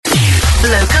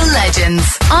Local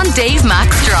Legends on Dave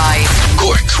Max Drive.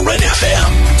 Cork's Red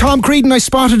FM. Tom Creedon, I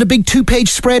spotted a big 2-page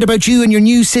spread about you and your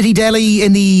new city deli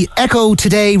in the Echo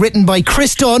today, written by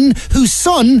Chris Dunn, whose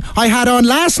son I had on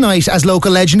last night as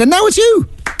Local Legend, and now it's you.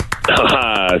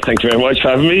 Thank you very much for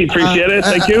having me. Appreciate it.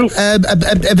 Thank you.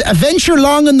 A venture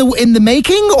long in the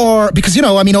making, or because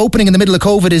opening in the middle of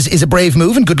COVID is a brave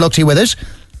move, and good luck to you with it.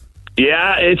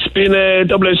 Yeah, it's been a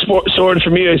double-edged sword for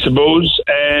me, I suppose.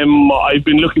 I've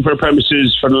been looking for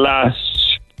premises for the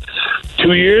last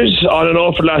 2 years, on and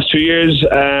off for the last 2 years.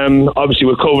 Obviously,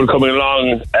 with COVID coming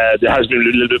along, there has been a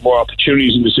little bit more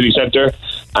opportunities in the city centre,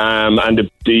 and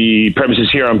the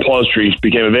premises here on Paul Street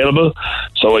became available,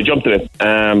 so I jumped at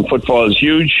it. Footfall is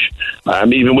huge.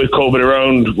 Even with COVID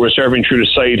around, we're serving through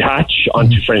the side hatch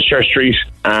onto French Church Street,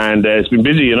 and it's been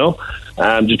busy,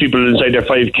 just people inside their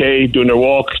 5K doing their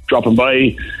walk, dropping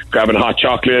by, grabbing a hot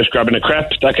chocolate, grabbing a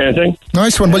crepe, that kind of thing.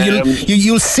 Nice one. Well,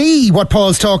 you'll see what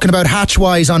Paul's talking about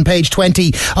hatch-wise on page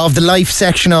 20 of the life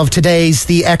section of today's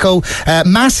The Echo.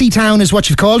 Masseytown is what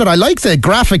you've called it. I like the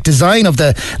graphic design of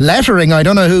the lettering. I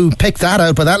don't know who picked that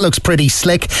out, but that looks pretty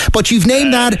slick. But you've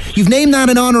named that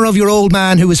in honour of your old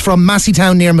man who is from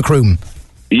Masseytown near Macroom.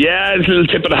 Yeah, it's a little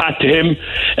tip of the hat to him.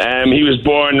 He was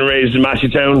born and raised in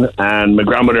Masseytown, and my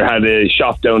grandmother had a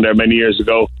shop down there many years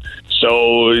ago. So,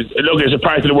 look, it's a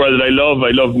part of the world that I love.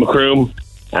 I love Macroom,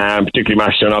 particularly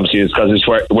Masseytown, obviously, it's because it's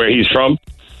where he's from.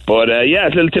 But, yeah,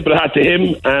 it's a little tip of the hat to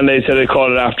him, and they said I'd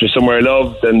call it after somewhere I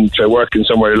loved and try working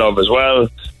somewhere I love as well.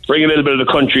 Bring a little bit of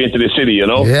the country into the city,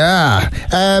 Yeah.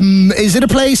 Is it a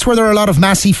place where there are a lot of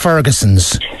Massey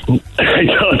Fergusons? I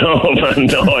don't know, man.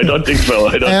 No, I don't think so.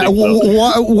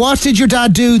 What did your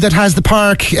dad do that has the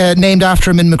park named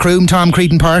after him in Macroom, Tom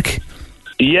Creedon Park?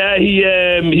 Yeah,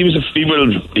 he was a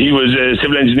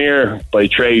civil engineer by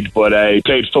trade, but he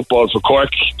played football for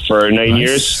Cork for 9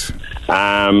 years.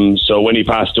 So when he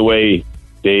passed away,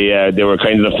 they were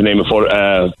kind enough to name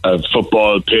a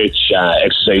football pitch,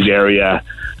 exercise area,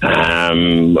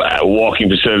 walking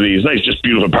facilities. Nice, just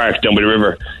beautiful park down by the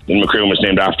river in Macroom was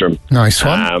named after him. Nice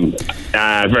one.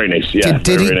 Very nice. Yeah.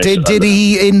 Did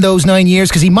he in those 9 years?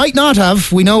 Because he might not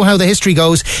have. We know how the history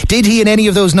goes. Did he in any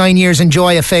of those 9 years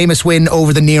enjoy a famous win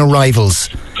over the near rivals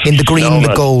in the green and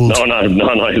the gold? No,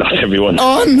 he lost everyone.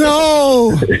 Oh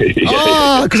no!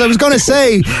 Because I was going to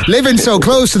say, living so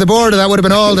close to the border, that would have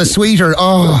been all the sweeter.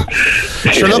 Oh,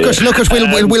 sure. Look at.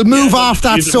 We'll move off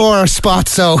that sore spot.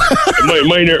 So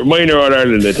minor on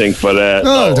Ireland, I think, but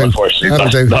unfortunately,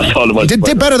 that's all about.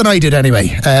 Did better than I did anyway.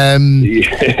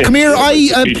 Come here.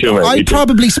 I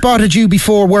probably spotted you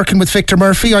before working with Victor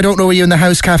Murphy. I don't know, were you in the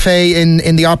House Cafe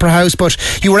in the Opera House, but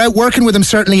you were out working with him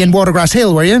certainly in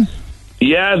Watergrasshill, were you?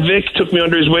 Yeah, Vic took me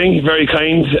under his wing, very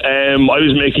kind. I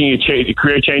was making a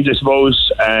career change, I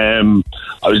suppose. I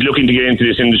was looking to get into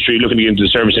this industry, looking to get into the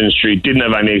service industry, didn't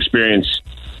have any experience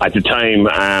at the time.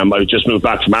 I just moved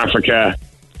back from Africa,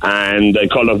 and I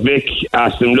called up Vic,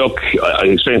 asked him, I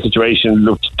explained the situation,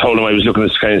 told him I was looking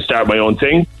to kind of start my own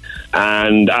thing,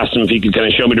 and asked him if he could kind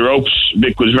of show me the ropes.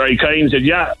 Vic was very kind, said,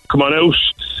 yeah, come on out.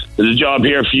 There's a job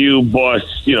here for you, but,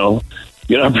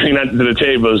 you're not bringing that to the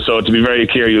table, so to be very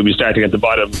clear, you'll be starting at the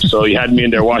bottom. So he had me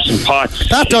in there washing pots.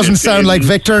 That doesn't sound like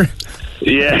Victor.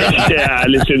 Yeah,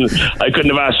 listen, I couldn't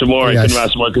have asked for more. Yes. I couldn't have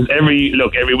asked for more, because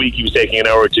every week he was taking an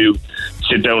hour or two,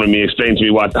 sit down with me, explain to me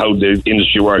how the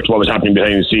industry worked, what was happening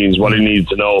behind the scenes, what I needed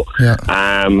to know. Yeah.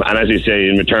 And as I say,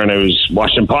 in return, I was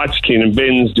washing pots, cleaning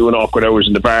bins, doing awkward hours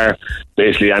in the bar,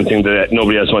 basically anything that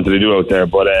nobody else wanted to do out there.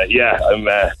 But I'm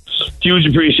hugely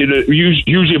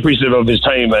appreciative of his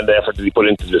time and the effort that he put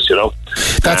into this,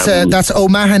 That's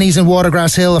O'Mahony's in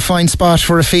Watergrasshill, a fine spot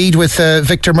for a feed with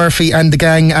Victor Murphy and the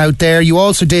gang out there. You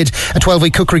also did a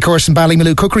 12-week cookery course in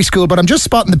Ballymaloe Cookery School, but I'm just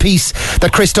spotting the piece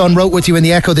that Chris Dunn wrote with you in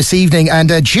the Echo this evening, and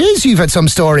jeez, you've had some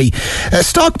story.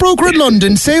 Stockbroker in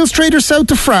London, sales trader south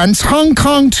to France, Hong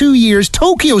Kong 2 years,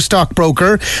 Tokyo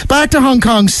stockbroker, back to Hong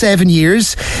Kong 7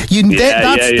 years.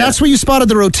 That's where you spotted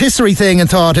the rotisserie thing and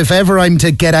thought, if ever I'm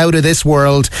to get out of this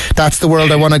world, that's the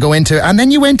world I want to go into. And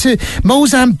then you went to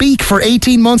Mozambique for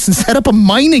 18 months and set up a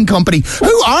mining company.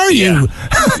 Who are you?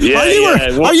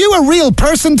 Are you a real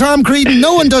person, Tom Creedon?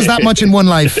 No one does that much in one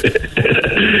life.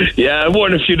 Yeah, I've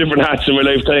worn a few different hats in my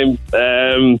lifetime.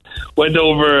 I went to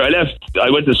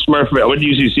Smurfit. I went to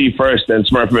UCC first, then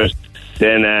Smurfit.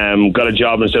 Then got a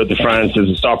job in south of France as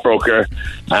a stockbroker,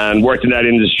 and worked in that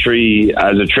industry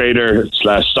as a trader /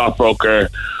 stockbroker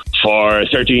for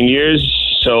 13 years.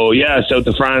 So yeah, south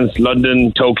of France,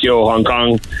 London, Tokyo, Hong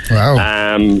Kong. Wow.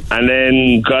 And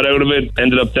then got out of it,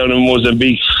 ended up down in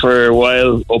Mozambique for a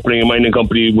while, opening a mining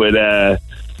company with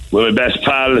my best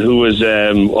pal, who was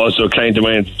also a client of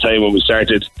mine at the time when we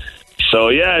started. So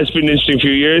yeah, it's been an interesting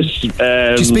few years. Do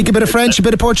you speak a bit of French, a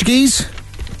bit of Portuguese?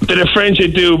 A bit of French I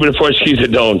do, but of Portuguese I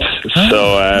don't.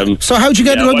 So how'd you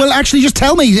get... well, actually, just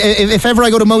tell me, if ever I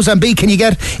go to Mozambique, can you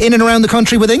get in and around the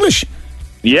country with English?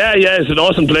 Yeah, it's an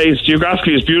awesome place.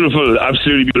 Geographically, it's beautiful,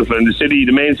 absolutely beautiful. And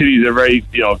the main cities are very,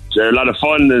 they're a lot of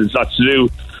fun, there's lots to do.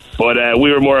 But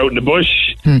we were more out in the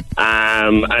bush.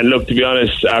 And look, to be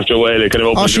honest, after a while, it kind of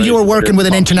opened... Oh, so you were working with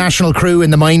an international crew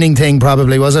in the mining thing,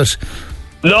 probably, was it?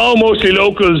 No, mostly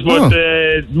locals, but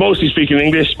mostly speaking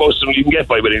English. Most of them you can get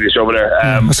by with English over there.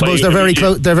 I suppose they're very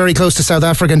close. They're very close to South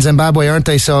Africa and Zimbabwe, aren't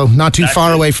they? So not too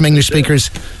far away from English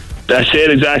speakers. That's it,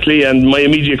 exactly. And my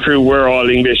immediate crew were all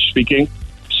English speaking.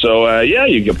 So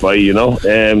you get by,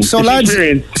 So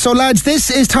lads, this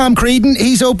is Tom Creedon.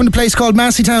 He's opened a place called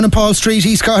Masseytown in Paul Street.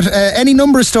 He's got any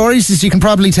number of stories, as you can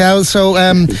probably tell. So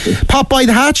pop by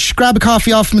the hatch, grab a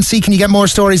coffee off him, and see can you get more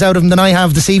stories out of him than I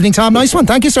have this evening. Tom, nice one.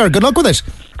 Thank you, sir. Good luck with it.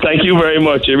 Thank you very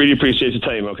much. I really appreciate the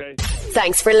time. Okay.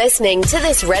 Thanks for listening to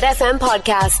this Red FM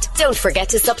podcast. Don't forget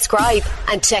to subscribe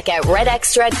and check out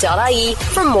redextra.ie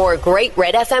for more great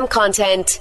Red FM content.